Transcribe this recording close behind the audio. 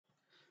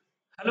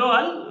Hello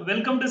all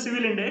welcome to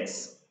civil index.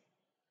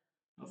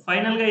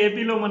 ఫైనల్గా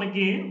ఏపీలో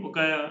మనకి ఒక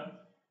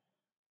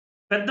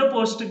పెద్ద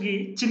పోస్ట్కి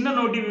చిన్న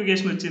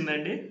నోటిఫికేషన్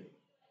వచ్చిందండి.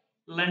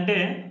 అంటే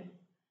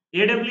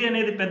ఏడబ్ల్యూ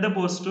అనేది పెద్ద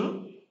పోస్టు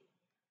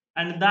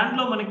అండ్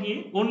దాంట్లో మనకి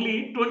ఓన్లీ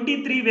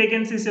 23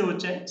 వేకెన్సీసే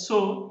వచ్చాయి. సో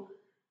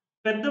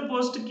పెద్ద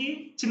పోస్ట్కి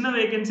చిన్న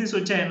వేకెన్సీస్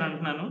వచ్చాయని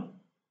అంటున్నాను.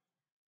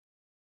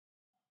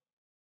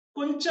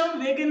 కొంచెం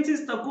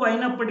వేకెన్సీస్ తక్కువ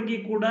అయినప్పటికీ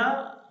కూడా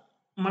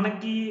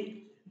మనకి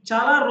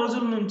చాలా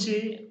రోజుల నుంచి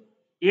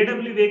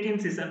ఏడబ్ల్యూ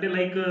వేకెన్సీస్ అంటే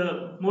లైక్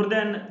మోర్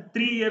దాన్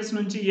 3 ఇయర్స్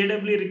నుంచి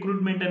ఏడబ్ల్యూ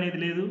రిక్రూట్మెంట్ అనేది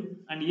లేదు.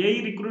 అండ్ ఏఈ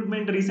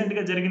రిక్రూట్మెంట్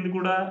రీసెంట్‌గా జరిగింది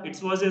కూడా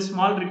it's was a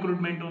small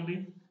recruitment only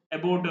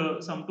about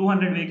some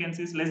 200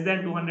 vacancies, less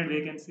than 200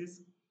 vacancies.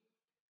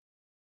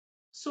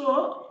 So,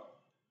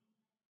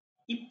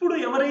 ఇప్పుడు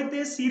ఎవరైతే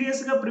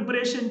సీరియస్‌గా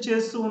ప్రిపరేషన్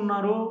చేస్తూ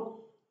ఉన్నారో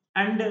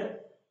అండ్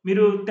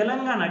మీరు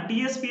తెలంగాణ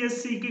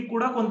టీఎస్‌పీఎస్‌సీకి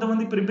కూడా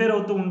కొంతమంది ప్రిపేర్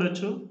అవుతూ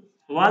ఉండొచ్చు.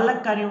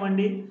 వాళ్ళకి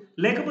కానివ్వండి,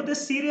 లేకపోతే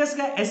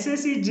సీరియస్‌గా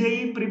ఎస్ఎస్‌సీ,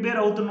 జేఈఈ ప్రిపేర్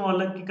అవుతున్న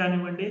వాళ్ళకి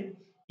కానివ్వండి,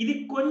 ఇది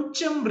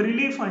కొంచెం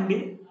రిలీఫ్ అండి.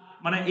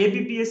 మన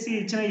ఏపీపీఎస్‌సీ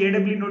ఇచ్చిన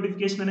ఏడబ్ల్యూ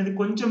నోటిఫికేషన్ అనేది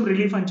కొంచెం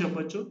రిలీఫ్ అని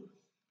చెప్పొచ్చు.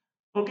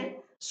 ఓకే.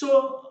 సో,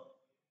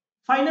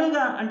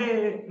 ఫైనల్‌గా అంటే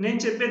నేను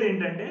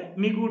చెప్పేదేంటంటే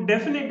మీకు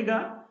డెఫినిట్‌గా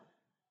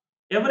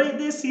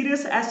ఎవరైతే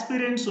సీరియస్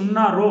యాస్పిరెంట్స్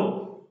ఉన్నారో,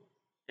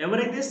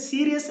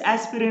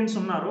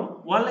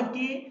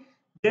 వాళ్ళకి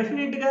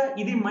డెఫినిట్‌గా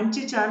ఇది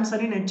మంచి ఛాన్స్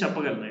అని నేను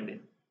చెప్పగలనండి.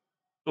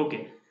 Okay.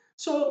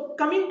 So,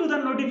 coming to the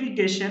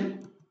notification,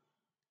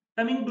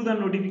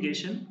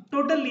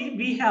 totally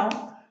we have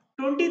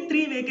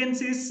 23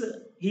 vacancies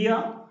here,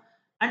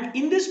 and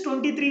in this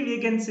 23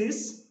 vacancies,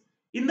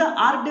 in the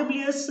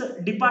RWS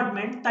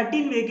department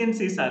 13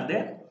 vacancies are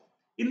there.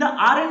 In the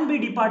R&B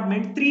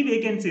department 3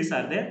 vacancies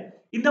are there.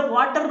 In the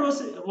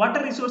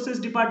water resources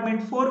department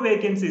 4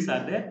 vacancies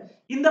are there.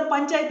 In the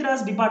Panchayat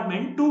Raj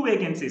department 2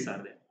 vacancies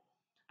are there.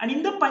 And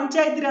in the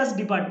Panchayat Raj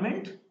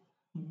department,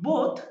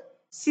 both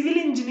civil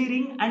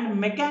engineering and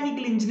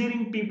mechanical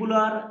engineering people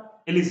are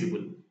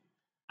eligible.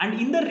 And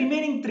in the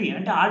remaining 3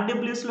 అంటే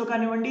ఆర్డబ్ల్యూఎస్‌లో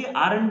కానివ్వండి,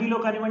 ఆర్&బిలో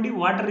కానివ్వండి,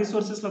 water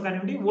రిసోర్సెస్‌లో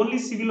కానివ్వండి, only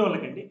civil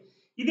వాళ్ళకండి.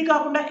 ఇది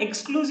కాకుండా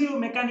exclusive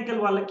mechanical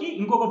వాళ్ళకి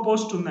ఇంకొక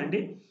post ఉందండి.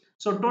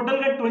 So,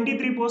 టోటల్‌గా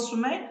 23 పోస్ట్స్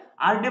ఉన్నాయి.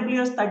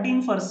 RWS 13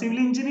 for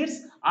civil engineers,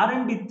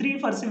 ఆర్&బి 3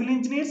 for civil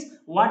engineers,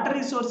 water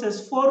resources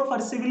 4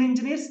 for civil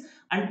engineers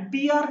and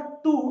PR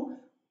 2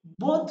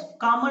 both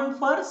common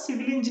for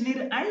civil engineer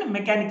and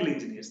mechanical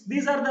engineers.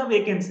 These are the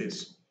vacancies.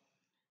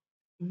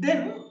 Then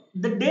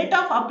the date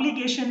of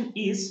application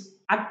is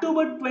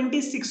October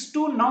 26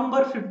 to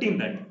November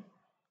 15th అండి.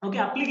 Okay.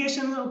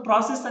 Application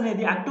process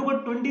అనేది October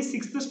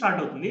 26th start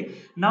అవుతుంది.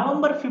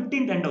 November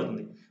 15th end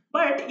అవుతుంది.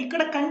 But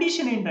ఇక్కడ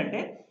condition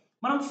ఏంటంటే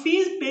మనం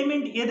fees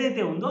payment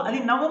ఏదైతే ఉందో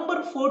అది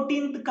నవంబర్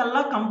 14th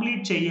కల్లా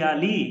కంప్లీట్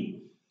చేయాలి.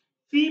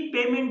 ఫీ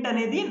పేమెంట్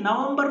అనేది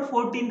నవంబర్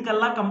 14th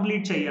కల్లా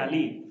కంప్లీట్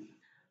చేయాలి.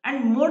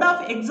 అండ్ మోడ్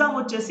ఆఫ్ ఎగ్జామ్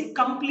వచ్చేసి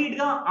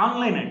కంప్లీట్‌గా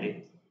ఆన్‌లైన్ అండి.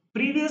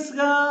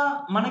 ప్రీవియస్‌గా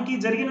మనకి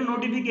జరిగిన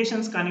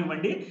నోటిఫికేషన్స్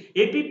కానివ్వండి,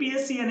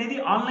 ఏపీపీఎస్‌సీ అనేది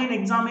ఆన్‌లైన్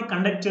ఎగ్జామే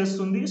కండక్ట్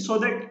చేస్తుంది. So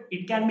that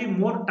it can be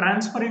more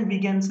transparent we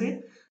can say.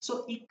 So,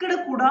 ఇక్కడ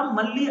కూడా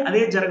మళ్ళీ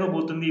అదే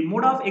జరగబోతుంది.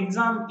 Mode of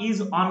exam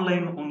is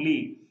online only.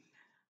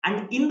 And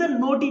in the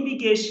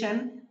notification,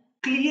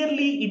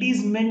 clearly it is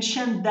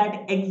mentioned that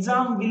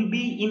exam will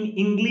be in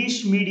English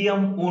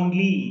medium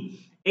only.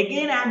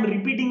 Again, I am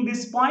repeating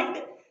this point.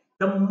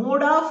 The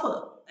mode of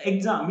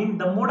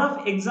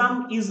exam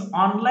is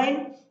online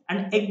and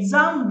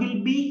exam will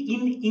be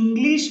in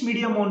English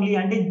medium only.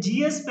 అంటే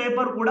GS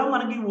paper కూడా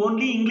మనకి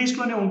only English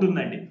లోనే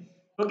ఉంటుందండి.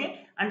 Okay.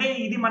 అంటే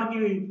ఇది మనకి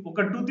ఒక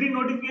 2-3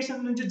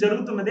 notification నుంచి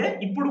జరుగుతున్నదే.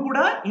 ఇప్పుడు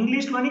కూడా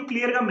ఇంగ్లీష్ లోని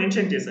క్లియర్ గా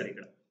మెన్షన్ చేశారు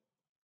ఇక్కడ.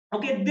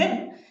 Okay, then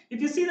if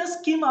you see the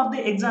scheme of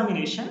the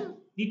examination,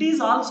 it is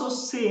also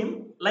same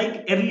like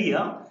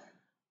earlier.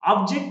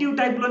 Objective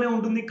type లోనే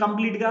ఉంటుంది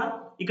కంప్లీట్ గా.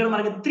 ఇక్కడ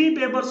మనకి 3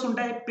 పేపర్స్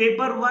ఉంటాయి.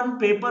 Paper 1,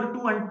 paper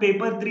 2 and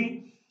paper 3.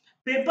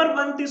 Paper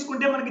 1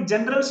 తీసుకుంటే మనకి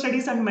general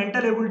studies and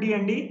mental ability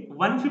అండి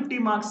 150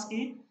 మార్క్స్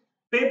కి.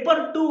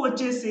 పేపర్ 2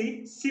 వచ్చేసి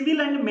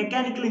civil and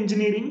mechanical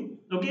engineering,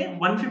 okay,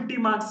 150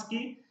 marks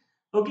కి.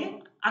 ఓకే.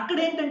 అక్కడ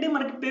ఏంటంటే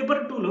మనకి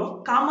పేపర్ 2 లో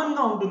కామన్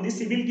గా ఉంటుంది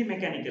సివిల్ కి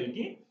మెకానికల్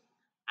కి.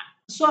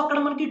 సో, అక్కడ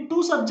మనకి 2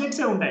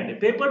 సబ్జెక్ట్సే ఉంటాయండి.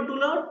 పేపర్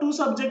 2లో 2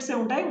 సబ్జెక్ట్సే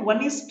ఉంటాయి.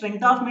 One is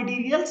strength of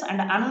materials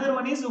and another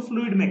one is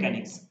fluid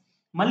mechanics.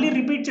 మళ్ళీ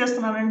రిపీట్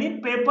చేస్తున్నానండి.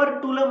 పేపర్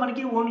 2లో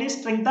మనకి only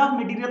strength of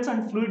materials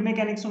and fluid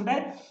mechanics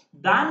ఉంటాయి.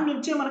 దాని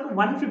నుంచే మనకు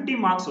 150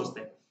 మార్క్స్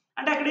వస్తాయి.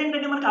 అంటే అక్కడ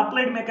ఏంటంటే మనకి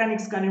అప్లైడ్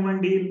మెకానిక్స్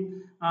కానివ్వండి,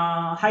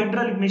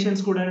 హైడ్రాలిక్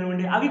మెషిన్స్ కూడా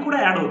కానివ్వండి, అవి కూడా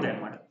యాడ్ అవుతాయి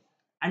అన్నమాట.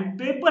 అండ్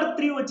పేపర్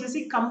 3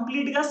 వచ్చేసి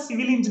కంప్లీట్‌గా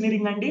సివిల్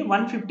ఇంజినీరింగ్ అండి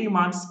 150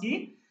 మార్క్స్‌కి.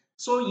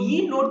 సో, ఈ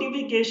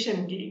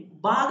నోటిఫికేషన్‌కి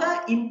బాగా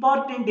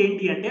ఇంపార్టెంట్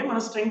ఏంటి అంటే మన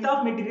strength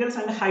of materials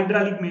and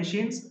hydraulic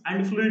machines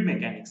and fluid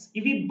mechanics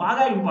ఇవి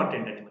బాగా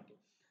ఇంపార్టెంట్ అండి మనకి.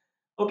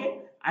 ఓకే.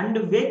 అండ్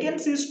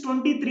వేకెన్సీస్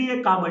 23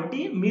 కాబట్టి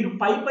మీరు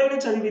పైన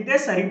చదివితే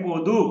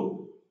సరిపోదు.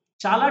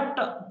 చాలా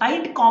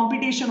టైట్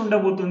కాంపిటీషన్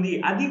ఉండబోతుంది.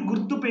 అది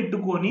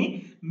గుర్తుపెట్టుకొని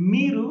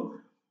మీరు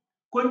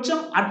కొంచెం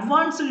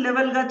అడ్వాన్స్డ్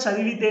లెవెల్‌గా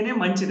చదివితేనే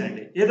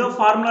మంచిదండి. ఏదో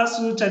ఫార్ములాస్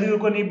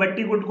చదువుకొని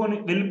బట్టి కొట్టుకొని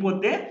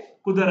వెళ్ళిపోతే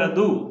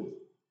కుదరదు.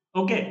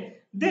 ఓకే.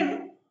 దెన్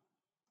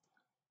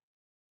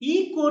ఈ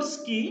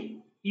కోర్స్‌కి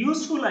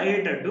యూజ్‌ఫుల్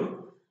అయ్యేటట్టు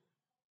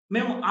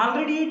మేము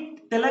ఆల్రెడీ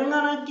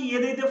తెలంగాణకి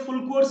ఏదైతే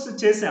ఫుల్ కోర్స్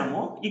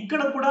చేశామో,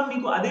 ఇక్కడ కూడా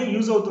మీకు అదే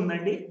యూజ్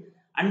అవుతుందండి.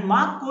 అండ్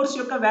మా కోర్స్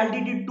యొక్క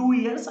వాలిడిటీ 2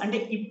 ఇయర్స్. అంటే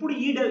ఇప్పుడు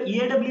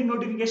ఏడబ్ల్యూ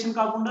నోటిఫికేషన్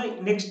కాకుండా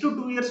నెక్స్ట్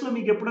 2 ఇయర్స్‌లో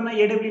మీకు ఎప్పుడన్నా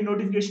ఏడబ్ల్యూ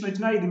నోటిఫికేషన్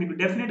వచ్చినా ఇది మీకు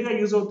డెఫినిట్‌గా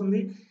యూజ్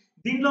అవుతుంది.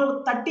 దీనిలో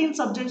 13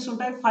 సబ్జెక్ట్స్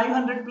ఉంటాయి.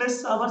 500 ప్లస్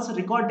అవర్స్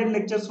రికార్డెడ్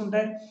లెక్చర్స్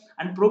ఉంటాయి.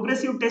 అండ్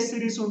ప్రోగ్రెసివ్ టెస్ట్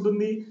సిరీస్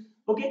ఉంటుంది.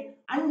 ఓకే.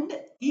 అండ్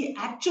ఈ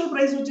యాక్చువల్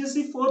ప్రైస్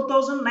వచ్చేసి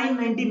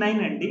 4999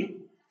 అండి.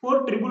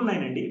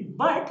 4999 అండి.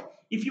 But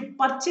if you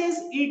purchase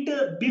it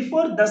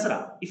before Dasra,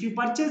 if you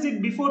purchase it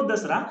before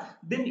Dasra,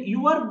 then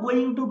you are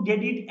going to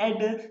get it at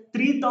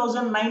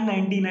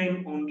 3999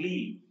 only.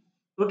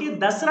 Okay.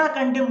 Dasara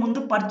కంటే ముందు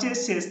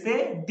purchase చేస్తే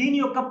దీని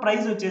యొక్క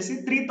ప్రైస్ వచ్చేసి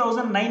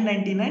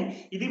 3999.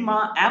 ఇది మా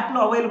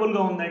యాప్లో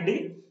అవైలబుల్గా ఉందండి.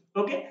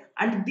 ఓకే.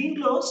 అండ్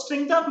దీంట్లో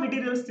స్ట్రెంగ్త్ ఆఫ్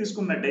మెటీరియల్స్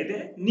తీసుకున్నట్టయితే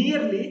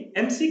నియర్లీ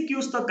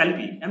ఎంసీక్యూస్తో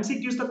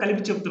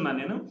కలిపి చెప్తున్నాను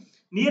నేను.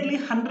 నియర్లీ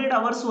 100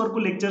 అవర్స్ వరకు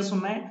లెక్చర్స్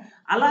ఉన్నాయి.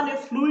 అలానే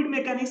fluid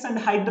mechanics and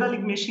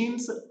hydraulic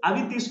machines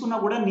అవి తీసుకున్నా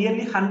కూడా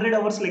నియర్లీ 100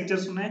 అవర్స్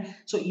లెక్చర్స్ ఉన్నాయి.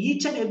 So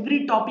each and every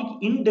topic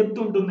in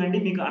depth ఉంటుందండి.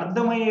 మీకు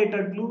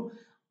అర్థమయ్యేటట్లు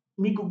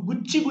మీకు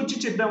గుచ్చి గుచ్చి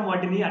చెప్పాము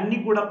వాటిని అన్ని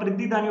కూడా,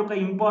 ప్రతి దాని యొక్క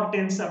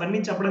ఇంపార్టెన్స్ అవన్నీ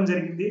చెప్పడం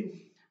జరిగింది.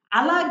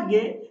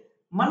 అలాగే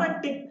మన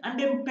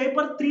అంటే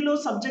పేపర్ 3లో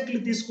సబ్జెక్టులు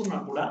తీసుకున్నా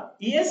కూడా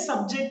ఏ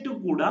సబ్జెక్టు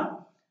కూడా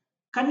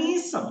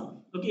కనీసం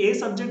ఏ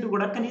సబ్జెక్ట్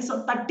కూడా కనీసం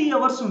 30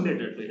 అవర్స్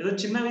ఉండేటట్టు, ఏదో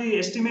చిన్నవి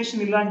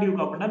ఎస్టిమేషన్ ఇలాంటివి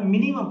కాకుండా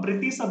మినిమం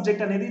ప్రతి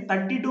సబ్జెక్ట్ అనేది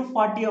 30 టు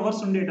 40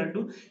 అవర్స్ ఉండేటట్టు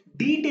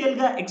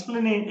డీటెయిల్గా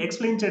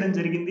ఎక్స్ప్లెయిన్ చేయడం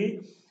జరిగింది.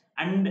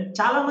 అండ్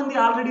చాలా మంది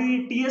ఆల్రెడీ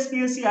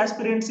టీఎస్పీఎస్సీ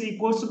ఆస్పిరెంట్స్ ఈ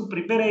కోర్సుకు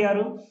ప్రిపేర్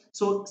అయ్యారు.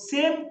 సో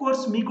సేమ్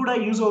కోర్స్ మీకు కూడా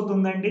యూజ్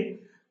అవుతుందండి.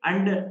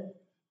 అండ్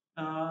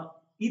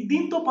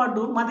దీంతో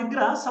పాటు మా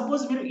దగ్గర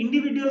సపోజ్ మీరు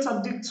ఇండివిజువల్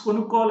సబ్జెక్ట్స్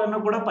కొనుక్కోవాలన్నా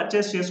కూడా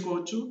పర్చేస్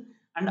చేసుకోవచ్చు.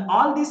 And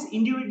all these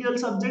individual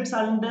subjects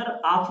under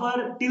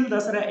offer till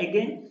Dasara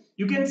again.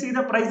 You can see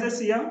the prices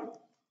here.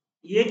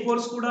 A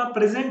course కూడా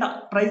ప్రెసెంట్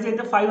ప్రైస్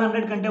అయితే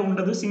 500 కంటే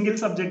ఉండదు సింగిల్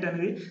సబ్జెక్ట్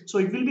అనేది. So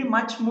it will be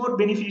much more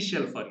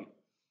beneficial for you.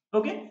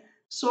 Okay.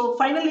 So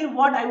finally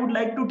what I would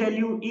like to tell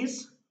you is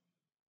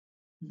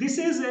this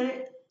is a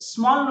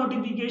small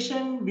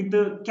notification with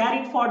the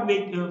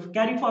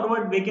carry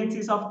forward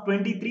vacancies of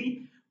 23,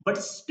 but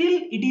still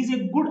it is a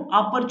good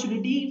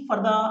opportunity for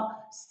the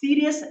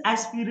serious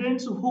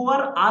aspirants who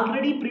are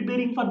already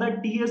preparing for the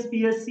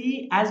TSPSC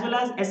as well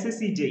as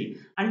SSCJ.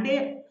 అంటే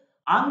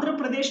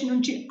ఆంధ్రప్రదేశ్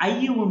నుంచి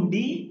అయ్యి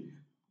ఉండి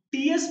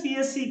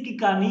టీఎస్పిఎస్సికి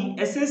కానీ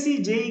SSC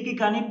జేఈకి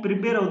కానీ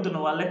prepare అవుతున్న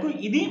వాళ్ళకు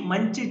ఇది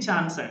మంచి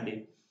ఛాన్స్ అండి.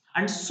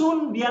 And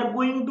soon we're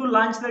going to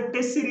launch the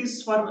test series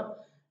for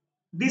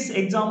this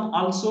exam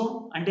also.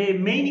 అంటే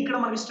మెయిన్ ఇక్కడ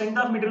మనకి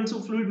strength of materials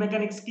fluid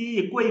mechanics కి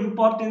ఎక్కువ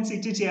ఇంపార్టెన్స్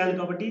ఇచ్చి చేయాలి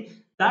కాబట్టి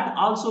that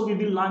also we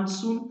will launch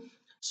soon.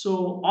 So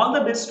all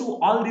the best to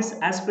all these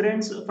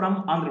aspirants from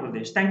Andhra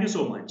Pradesh. Thank you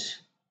so much.